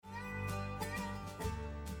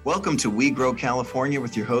Welcome to We Grow California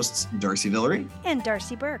with your hosts, Darcy Villere and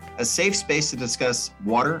Darcy Burke. A safe space to discuss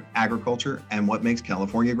water, agriculture, and what makes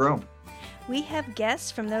California grow. We have guests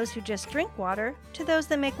from those who just drink water to those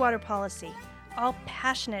that make water policy, all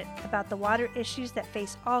passionate about the water issues that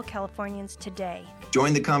face all Californians today.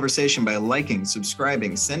 Join the conversation by liking,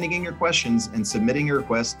 subscribing, sending in your questions, and submitting your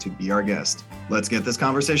request to be our guest. Let's get this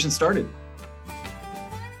conversation started.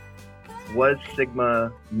 Was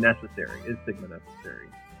SGMA necessary? Is SGMA necessary?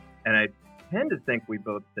 And I tend to think we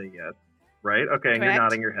both say yes, right? Okay, Correct. And you're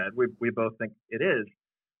nodding your head. We both think it is.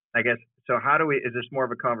 I guess, so is this more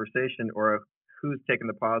of a conversation or who's taking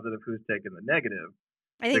the positive, who's taking the negative?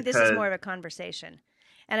 I think this is more of a conversation.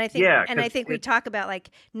 And I think we talk about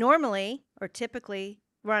like normally or typically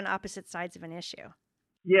we're on opposite sides of an issue.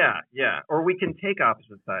 Yeah. Or we can take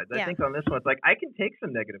opposite sides. I Yeah. think on this one, it's like I can take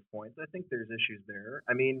some negative points. I think there's issues there.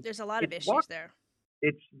 I mean, There's a lot of issues there.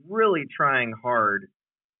 It's really trying hard,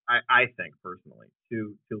 I think personally,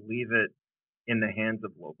 to leave it in the hands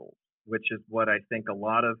of locals, which is what I think a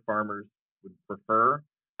lot of farmers would prefer.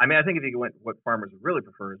 I mean, I think if you went, what farmers would really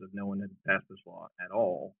prefer is if no one had passed this law at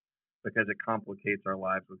all, because it complicates our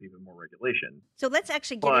lives with even more regulation. So let's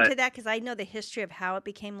actually get into that because I know the history of how it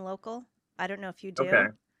became local. I don't know if you do. Okay.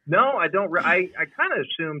 No, I don't. I kind of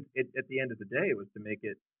assumed at the end of the day it was to make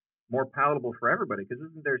it more palatable for everybody, because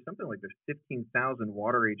isn't there something like there's 15,000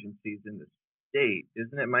 water agencies in the state?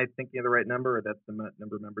 Isn't it? Am I thinking of the right number? Or that's the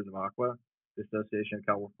number of members of ACWA, the Association of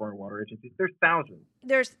California Water Agencies? There's thousands.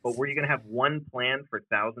 But were you going to have one plan for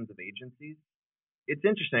thousands of agencies? It's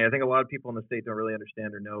interesting. I think a lot of people in the state don't really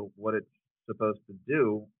understand or know what it's supposed to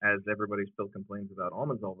do, as everybody still complains about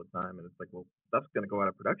almonds all the time. And it's like, well, stuff's going to go out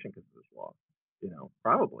of production because of this law.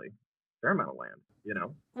 Probably a fair amount of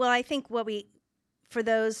land, Well, I think for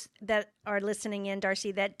those that are listening in,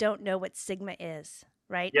 Darcy, that don't know what SGMA is,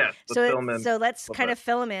 right? Yes. So let's kind of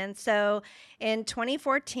fill them in. So in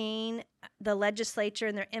 2014, the legislature,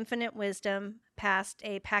 in their infinite wisdom, passed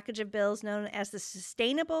a package of bills known as the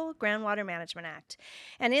Sustainable Groundwater Management Act.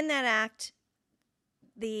 And in that act,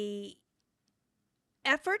 the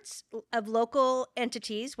efforts of local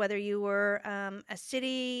entities, whether you were a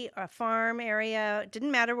city or a farm area, it didn't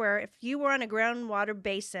matter where, if you were on a groundwater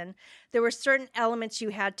basin, there were certain elements you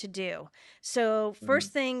had to do. So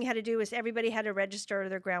first thing you had to do is everybody had to register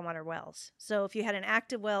their groundwater wells. So if you had an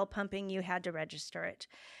active well pumping, you had to register it.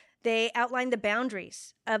 They outlined the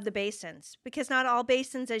boundaries of the basins because not all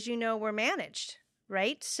basins, as you know, were managed.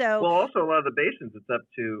 Right. So, well, also a lot of the basins, it's up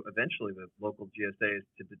to eventually the local GSAs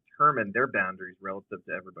to determine their boundaries relative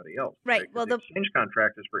to everybody else. Right. Well, the exchange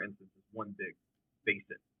contractors, for instance, is one big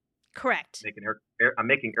basin. Correct. I'm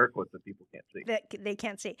making air quotes that people can't see. That they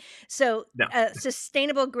can't see. So, no.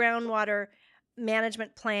 Sustainable Groundwater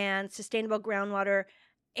Management Plans, Sustainable Groundwater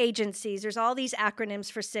Agencies. There's all these acronyms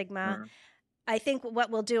for SGMA. Mm-hmm. I think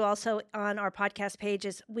what we'll do also on our podcast page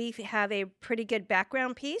is we have a pretty good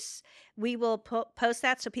background piece. We will post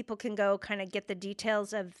that so people can go kind of get the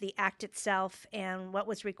details of the act itself and what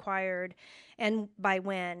was required and by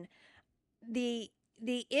when. The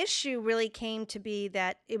issue really came to be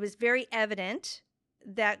that it was very evident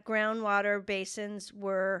that groundwater basins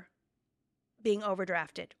were being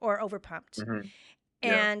overdrafted or overpumped. Mm-hmm.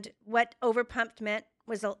 And what overpumped meant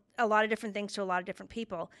was a lot of different things to a lot of different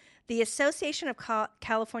people. The Association of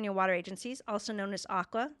California Water Agencies, also known as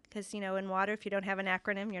ACWA, because, in water, if you don't have an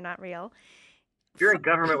acronym, you're not real. If you're in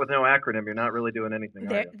government with no acronym, you're not really doing anything.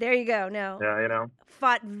 There you go. No. Yeah,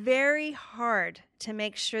 Fought very hard to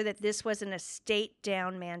make sure that this wasn't a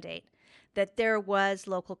state-down mandate, that there was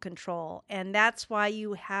local control. And that's why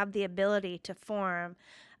you have the ability to form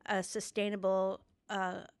a sustainable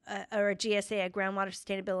or a GSA, a Groundwater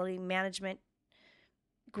Sustainability Management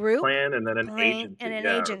Group plan, and then an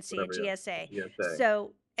agency, a GSA.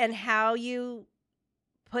 So, and how you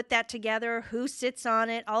put that together, who sits on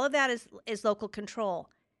it, all of that is local control,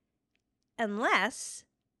 unless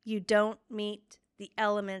you don't meet the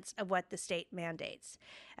elements of what the state mandates.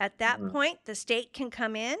 At that point, the state can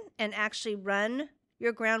come in and actually run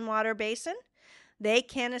your groundwater basin. They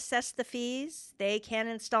can assess the fees. They can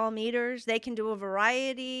install meters. They can do a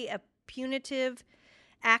variety of punitive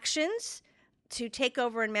actions to take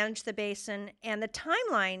over and manage the basin. And the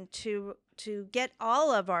timeline to get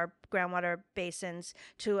all of our groundwater basins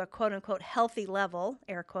to a quote-unquote healthy level,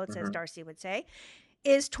 air quotes, as Darcy would say,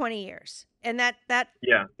 is 20 years. And that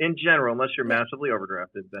yeah, in general, unless you're massively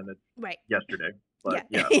overdrafted, then it's yesterday. But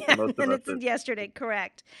most of it's yesterday,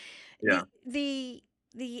 correct. Yeah. The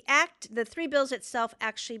act, the three bills itself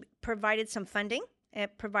actually provided some funding.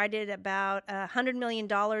 It provided about $100 million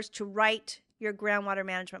to write your groundwater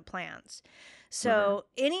management plans. So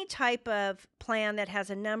any type of plan that has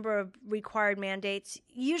a number of required mandates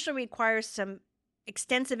usually requires some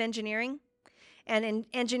extensive engineering, and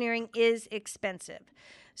engineering is expensive.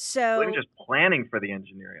 So even just planning for the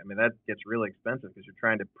engineering, I mean, that gets really expensive because you're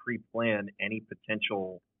trying to pre-plan any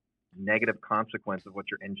potential negative consequence of what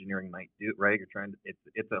your engineering might do, right? You're trying to,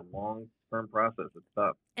 it's a long-term process. It's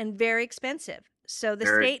tough. And very expensive. So the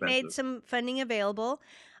state made some funding available.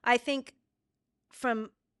 I think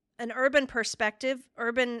from an urban perspective,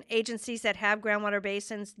 urban agencies that have groundwater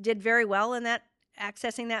basins did very well in that,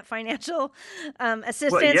 accessing that financial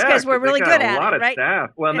assistance, because we're really good at it, right? They got a lot of staff.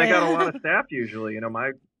 Well, and they got a lot of staff usually.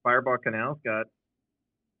 My Fireball Canal's got,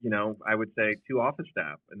 I would say 2 office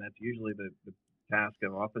staff, and that's usually the task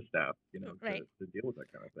of office staff, to deal with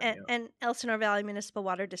that kind of thing. And Elsinore Valley Municipal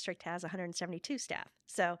Water District has 172 staff.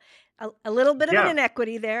 So a little bit of an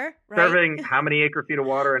inequity there, right? Serving how many acre feet of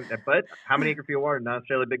water, but how many acre feet of water, not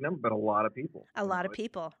necessarily a big number, but a lot of people. A lot of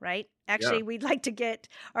people, right? Actually, we'd like to get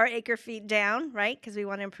our acre feet down, right? Because we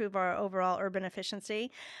want to improve our overall urban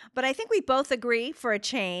efficiency. But I think we both agree for a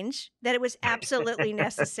change that it was absolutely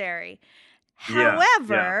necessary.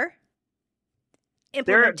 However,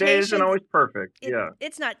 implementation, it isn't always perfect.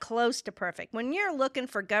 It's not close to perfect. When you're looking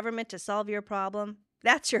for government to solve your problem,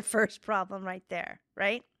 that's your first problem right there,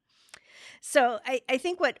 right? So I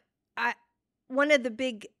think one of the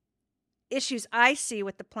big issues I see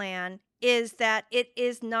with the plan is that it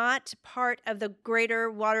is not part of the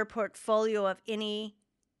greater water portfolio of any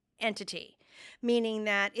entity. Meaning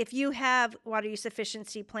that if you have water use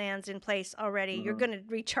efficiency plans in place already, you're going to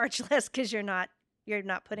recharge less because you're not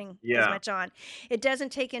putting as much on. It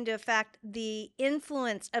doesn't take into effect the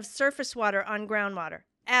influence of surface water on groundwater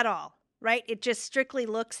at all, right? It just strictly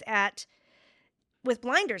looks at with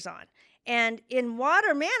blinders on. And in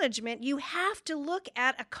water management, you have to look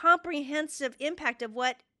at a comprehensive impact of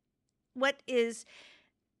what is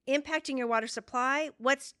impacting your water supply,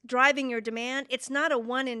 what's driving your demand. It's not a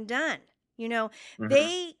one and done.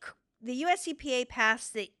 The U.S. EPA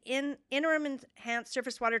passed the Interim Enhanced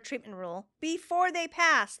Surface Water Treatment Rule before they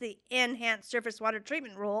passed the Enhanced Surface Water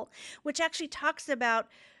Treatment Rule, which actually talks about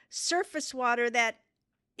surface water that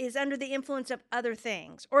is under the influence of other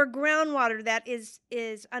things, or groundwater that is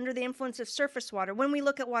under the influence of surface water when we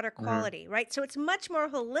look at water quality, right? So it's much more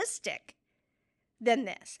holistic than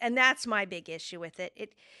this. And that's my big issue with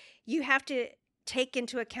it. You have to take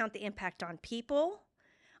into account the impact on people,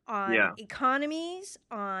 on economies,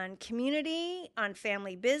 on community, on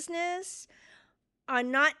family business, on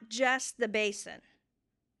not just the basin.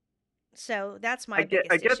 So that's my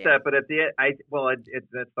biggest issue. I get that, but at the end,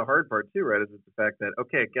 that's the hard part too, right? Is the fact that,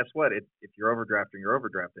 okay, guess what? If you're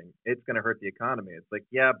overdrafting, it's going to hurt the economy. It's like,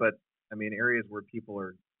 but I mean, areas where people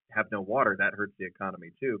have no water, that hurts the economy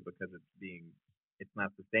too, because it's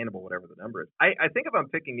not sustainable, whatever the number is. I think if I'm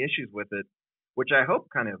picking issues with it, which I hope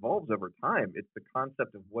kind of evolves over time, it's the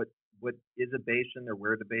concept of what is a basin or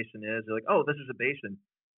where the basin is. They're like, oh, this is a basin,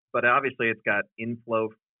 but obviously it's got inflow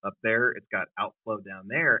up there, it's got outflow down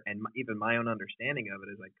there, and even my own understanding of it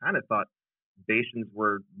is I kind of thought basins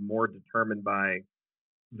were more determined by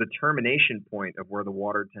the termination point of where the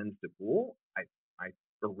water tends to pool. I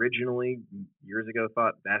originally, years ago,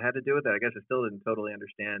 thought that had to do with it. I guess I still didn't totally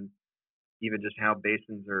understand even just how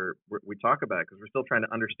basins we talk about it, because we're still trying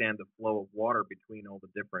to understand the flow of water between all the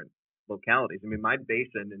different localities. I mean, my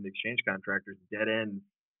basin in the exchange contractors dead ends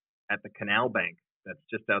at the canal bank that's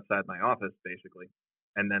just outside my office, basically.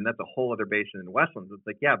 And then that's a whole other basin in Westlands. It's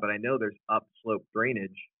like, but I know there's upslope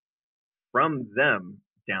drainage from them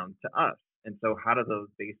down to us. And so how do those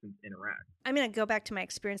basins interact? I'm going to go back to my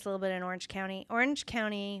experience a little bit in Orange County. Orange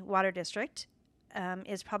County Water District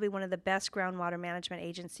is probably one of the best groundwater management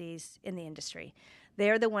agencies in the industry.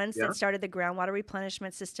 They're the ones that started the groundwater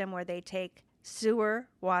replenishment system, where they take sewer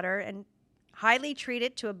water and highly treat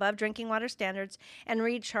it to above drinking water standards and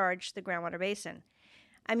recharge the groundwater basin.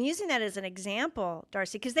 I'm using that as an example,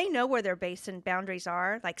 Darcy, because they know where their basin boundaries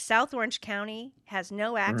are. Like South Orange County has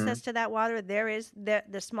no access to that water. There is the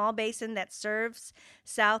small basin that serves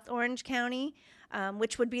South Orange County,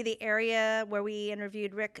 which would be the area where we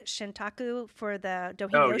interviewed Rick Shintaku for the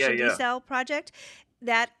Doheny Ocean Desal project.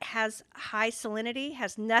 That has high salinity,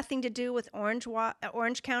 has nothing to do with Orange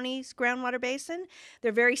County's groundwater basin.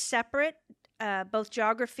 They're very separate, both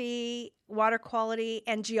geography, water quality,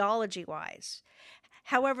 and geology-wise.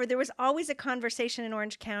 However, there was always a conversation in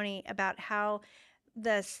Orange County about how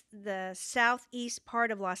the southeast part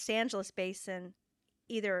of Los Angeles basin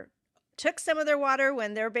either took some of their water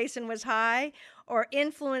when their basin was high or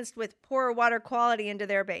influenced with poor water quality into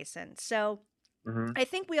their basin. So I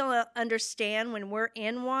think we all understand when we're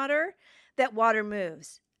in water that water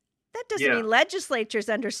moves. That doesn't mean legislatures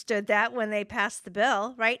understood that when they passed the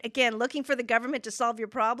bill, right? Again, looking for the government to solve your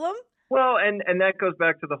problem. Well, and that goes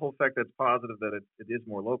back to the whole fact that it's positive that it is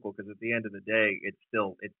more local, because at the end of the day, it's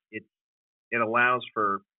still it allows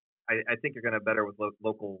for. I think you're going to have better with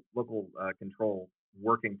local control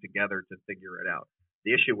working together to figure it out.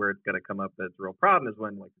 The issue where it's going to come up as a real problem is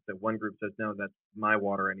when, like I said, one group says, no, that's my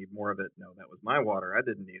water, I need more of it. No, that was my water, I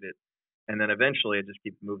didn't need it. And then eventually it just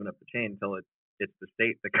keeps moving up the chain until it's the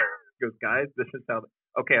state that goes, guys, this is how,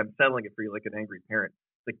 okay, I'm settling it for you like an angry parent.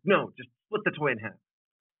 It's like, no, just split the toy in half.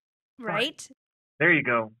 Right. Fine. There you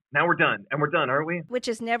go. Now we're done. And we're done, aren't we? Which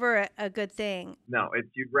is never a good thing. No,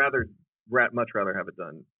 you'd much rather have it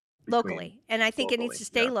done locally. And I think it needs to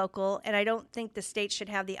stay local. And I don't think the state should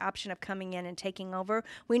have the option of coming in and taking over.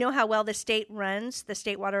 We know how well the state runs the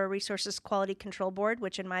State Water Resources Quality Control Board,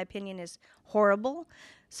 which in my opinion is horrible.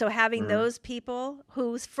 So having those people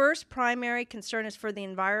whose first primary concern is for the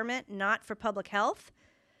environment, not for public health,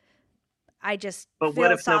 I just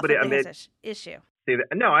philosophically has an issue. See,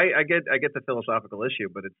 no, I get the philosophical issue,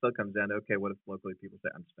 but it still comes down to, okay, what if locally people say,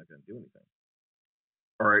 I'm just not going to do anything?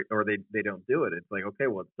 Or they don't do it. It's like, okay,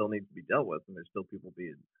 well, it still needs to be dealt with, and there's still people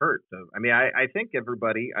being hurt. So, I mean, I think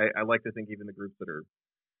everybody, I like to think even the groups that are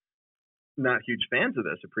not huge fans of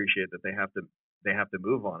this appreciate that they have to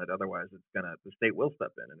move on it. Otherwise, the state will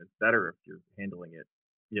step in, and it's better if you're handling it,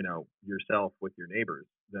 yourself with your neighbors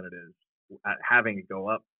than it is having it go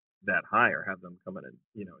up that high or have them come in and,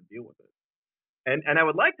 and deal with it. And I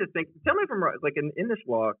would like to think, tell me if I'm right, like in this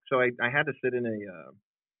law, so I had to sit in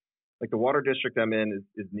like the water district I'm in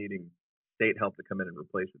is needing state help to come in and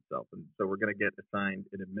replace itself. And so we're going to get assigned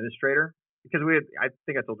an administrator, because I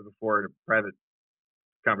think I told you before in a private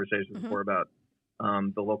conversation before about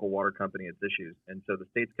the local water company, its issues. And so the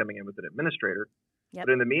state's coming in with an administrator. Yep.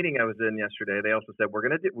 But in the meeting I was in yesterday, they also said,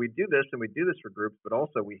 we do this and we do this for groups, but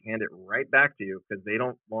also we hand it right back to you because they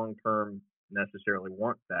don't long-term necessarily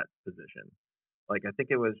want that position. Like, I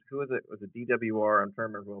think it was, who was it? It was a DWR. I'm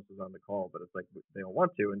trying to remember who else was on the call, but it's like they don't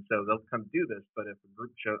want to. And so they'll come do this. But if a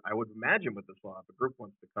group I would imagine with this law, if a group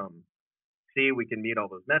wants to come see we can meet all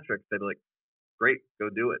those metrics, they'd be like, great, go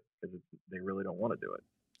do it, because they really don't want to do it.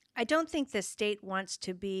 I don't think the state wants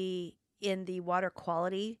to be in the water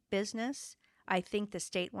quality business. I think the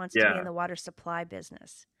state wants to be in the water supply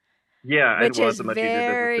business. Yeah, which is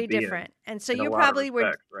very different. And so you probably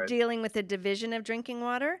were dealing with the division of drinking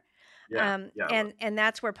water. And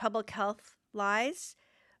that's where public health lies.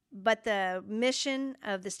 But the mission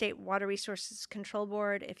of the State Water Resources Control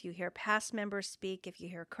Board, if you hear past members speak, if you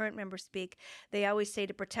hear current members speak, they always say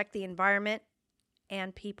to protect the environment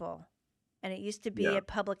and people. And it used to be a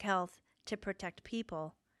public health to protect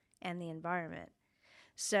people and the environment.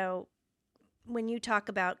 So when you talk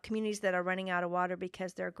about communities that are running out of water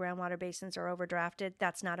because their groundwater basins are overdrafted,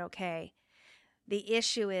 that's not okay. The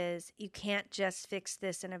issue is you can't just fix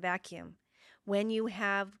this in a vacuum. When you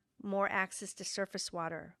have more access to surface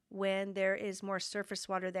water, when there is more surface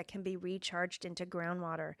water that can be recharged into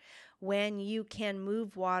groundwater, when you can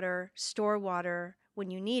move water, store water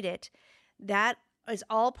when you need it, that is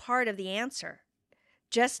all part of the answer.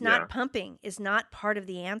 Just not pumping is not part of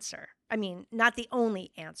the answer. I mean, not the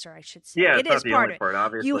only answer, I should say. Yeah, it is part of it.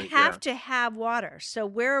 Obviously. You have to have water. So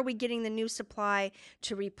where are we getting the new supply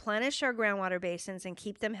to replenish our groundwater basins and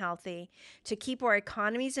keep them healthy, to keep our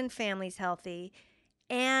economies and families healthy,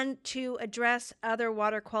 and to address other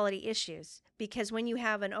water quality issues? Because when you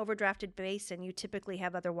have an overdrafted basin, you typically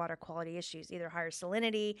have other water quality issues, either higher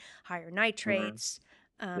salinity, higher nitrates.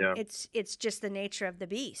 It's just the nature of the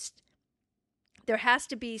beast. There has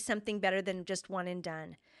to be something better than just one and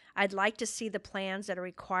done. I'd like to see the plans that are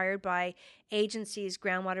required by agencies,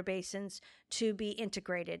 groundwater basins, to be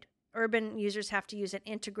integrated. Urban users have to use an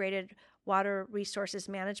integrated water resources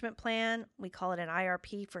management plan. We call it an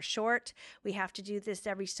IRP for short. We have to do this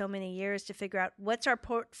every so many years to figure out what's our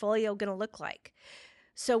portfolio going to look like.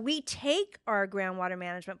 So we take our groundwater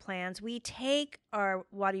management plans, we take our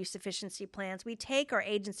water use efficiency plans, we take our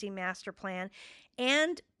agency master plan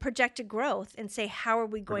and projected growth and say, how are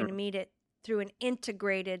we going to meet it through an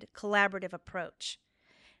integrated, collaborative approach?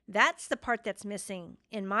 That's the part that's missing,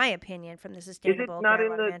 in my opinion, from the Sustainable Groundwater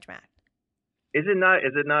Management Act. Is it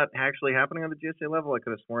not actually happening on the GSA level? I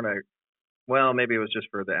could have sworn well, maybe it was just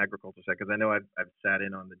for the agriculture side, because I know I've sat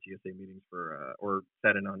in on the GSA meetings or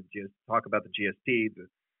sat in on talk about the GST,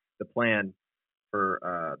 the plan for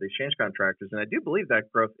the exchange contractors, and I do believe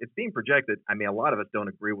that growth, it's being projected. I mean, a lot of us don't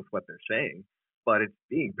agree with what they're saying, but it's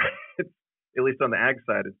being, at least on the ag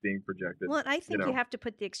side, it's being projected. Well, I think you have to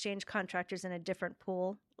put the exchange contractors in a different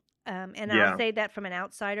pool. And I'll say that from an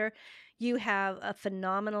outsider. You have a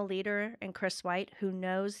phenomenal leader in Chris White who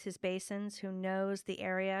knows his basins, who knows the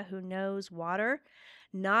area, who knows water.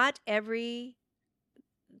 Not every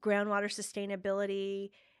groundwater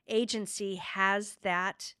sustainability agency has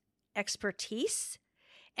that expertise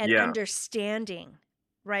and understanding,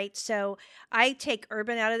 right? So I take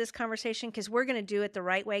urban out of this conversation because we're going to do it the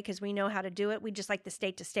right way because we know how to do it. We just like the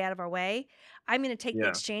state to stay out of our way. I'm going to take the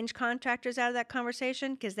exchange contractors out of that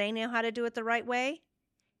conversation because they know how to do it the right way.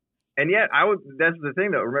 And yet, that's the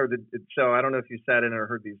thing, though. Remember, so I don't know if you sat in or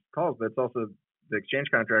heard these calls, but it's also the exchange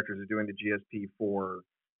contractors are doing the GSP for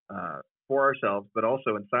ourselves, but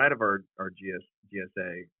also inside of our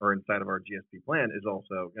GSA or inside of our GSP plan is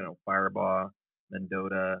also, Firebaugh,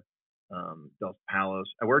 Mendota, Dos Palos.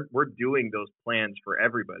 And we're doing those plans for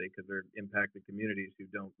everybody because they're impacted communities who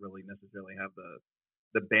don't really necessarily have the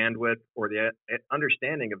bandwidth or the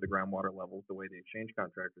understanding of the groundwater levels the way the exchange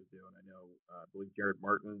contractors do. And I know, I believe Jared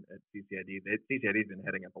Martin at CCID, CCID's been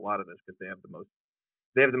heading up a lot of this because they have the most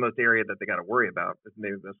area that they got to worry about. Is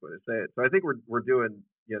maybe the best way to say it. So I think we're doing,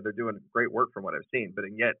 they're doing great work from what I've seen, but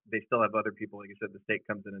yet they still have other people. Like you said, the state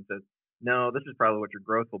comes in and says, no, this is probably what your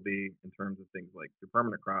growth will be in terms of things like your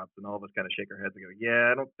permanent crops. And all of us kind of shake our heads and go,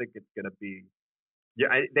 yeah, I don't think it's going to be,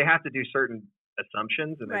 they have to do certain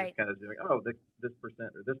assumptions and they just kind of do like, oh, this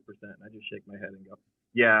percent or this percent. And I just shake my head and go,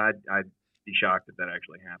 yeah, I'd be shocked if that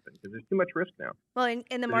actually happened because there's too much risk now. Well,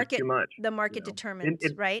 in the market, the market determines,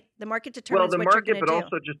 right? The market determines what you're going to do. But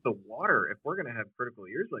also just the water. If we're going to have critical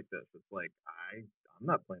years like this, it's like I'm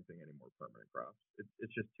not planting any more permanent crops.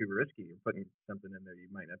 It's just too risky. You're putting something in there you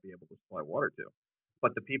might not be able to supply water to.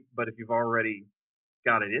 But if you've already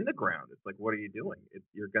got it in the ground, it's like, what are you doing?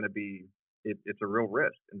 You're going to be. It's a real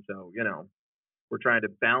risk, and so we're trying to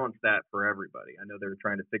balance that for everybody. I know they're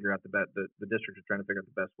trying to figure out the districts are trying to figure out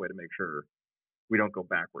the best way to make sure we don't go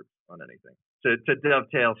backwards on anything. To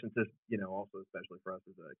dovetail, since this, also especially for us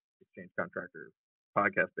as a exchange contractor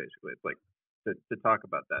podcast, basically, it's like to talk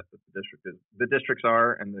about that the districts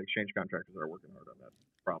are and the exchange contractors are working hard on that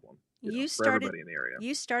problem. For everybody in the area.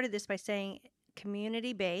 You started this by saying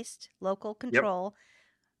community-based, local control,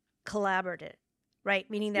 collaborative,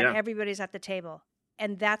 right? Meaning that everybody's at the table.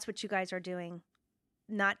 And that's what you guys are doing,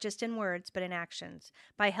 not just in words, but in actions,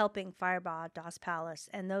 by helping Firebaugh, Dos Palos,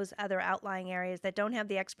 and those other outlying areas that don't have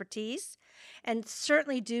the expertise and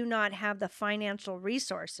certainly do not have the financial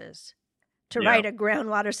resources to write a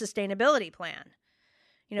groundwater sustainability plan.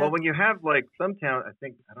 Well, when you have like some town, I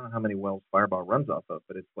don't know how many wells Firebaugh runs off of,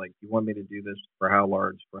 but it's like, you want me to do this for how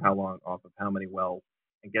large, for how long, off of how many wells?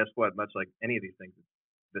 And guess what? Much like any of these things, it's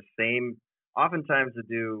the same. Oftentimes to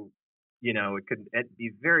do, it could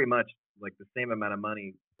be very much like the same amount of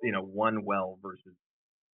money, one well versus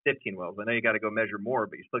 15 wells. I know you got to go measure more,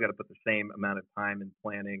 but you still got to put the same amount of time and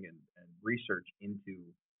planning and research into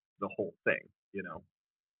the whole thing,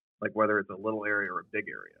 like whether it's a little area or a big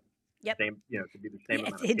area. Yep. Same, it could be the same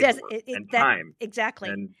amount of paperwork and time. Exactly.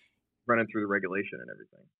 And running through the regulation and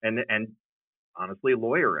everything. And honestly,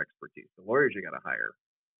 lawyer expertise. The lawyers you got to hire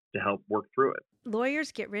to help work through it.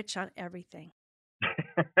 Lawyers get rich on everything.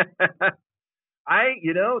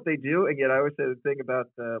 They do. And yet I always say the thing about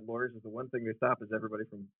lawyers is the one thing they stop is everybody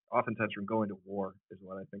oftentimes from going to war is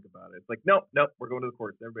what I think about it. It's like, nope, we're going to the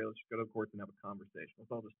courts. Everybody, let's just go to the courts and have a conversation.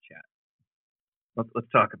 Let's all just chat. Let's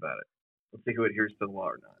talk about it. Let's see who adheres to the law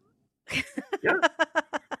or not. Yeah.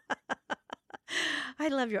 I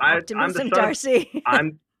love your optimism, Darcy.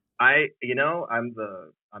 I'm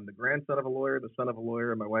the grandson of a lawyer, the son of a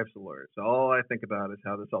lawyer, and my wife's a lawyer. So all I think about is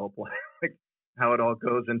how this all applies, how it all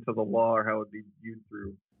goes into the law or how it would be viewed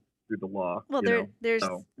through the law. Well, there's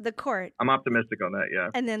the court. I'm optimistic on that, yeah.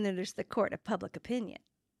 And then there's the court of public opinion.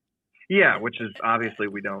 Yeah, which is obviously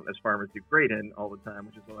we don't, as farmers, do great in all the time,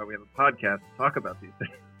 which is why we have a podcast to talk about these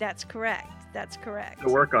things. That's correct. To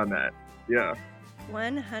work on that, yeah.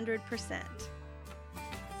 100%.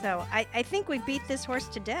 So I think we beat this horse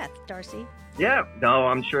to death, Darcy. Yeah, no,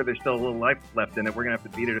 I'm sure there's still a little life left in it. We're going to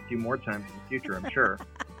have to beat it a few more times in the future, I'm sure.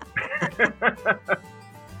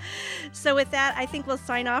 So with that, I think we'll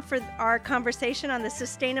sign off for our conversation on the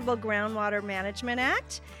Sustainable Groundwater Management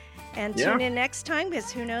Act. And tune in next time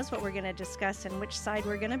because who knows what we're going to discuss and which side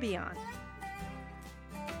we're going to be on.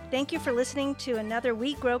 Thank you for listening to another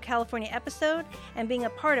We Grow California episode and being a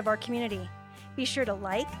part of our community. Be sure to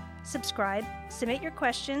like, subscribe, submit your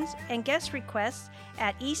questions and guest requests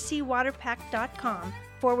at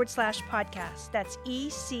ecwaterpac.com/podcast. That's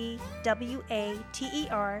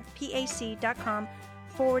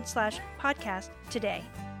ecwaterpac.com/podcast today.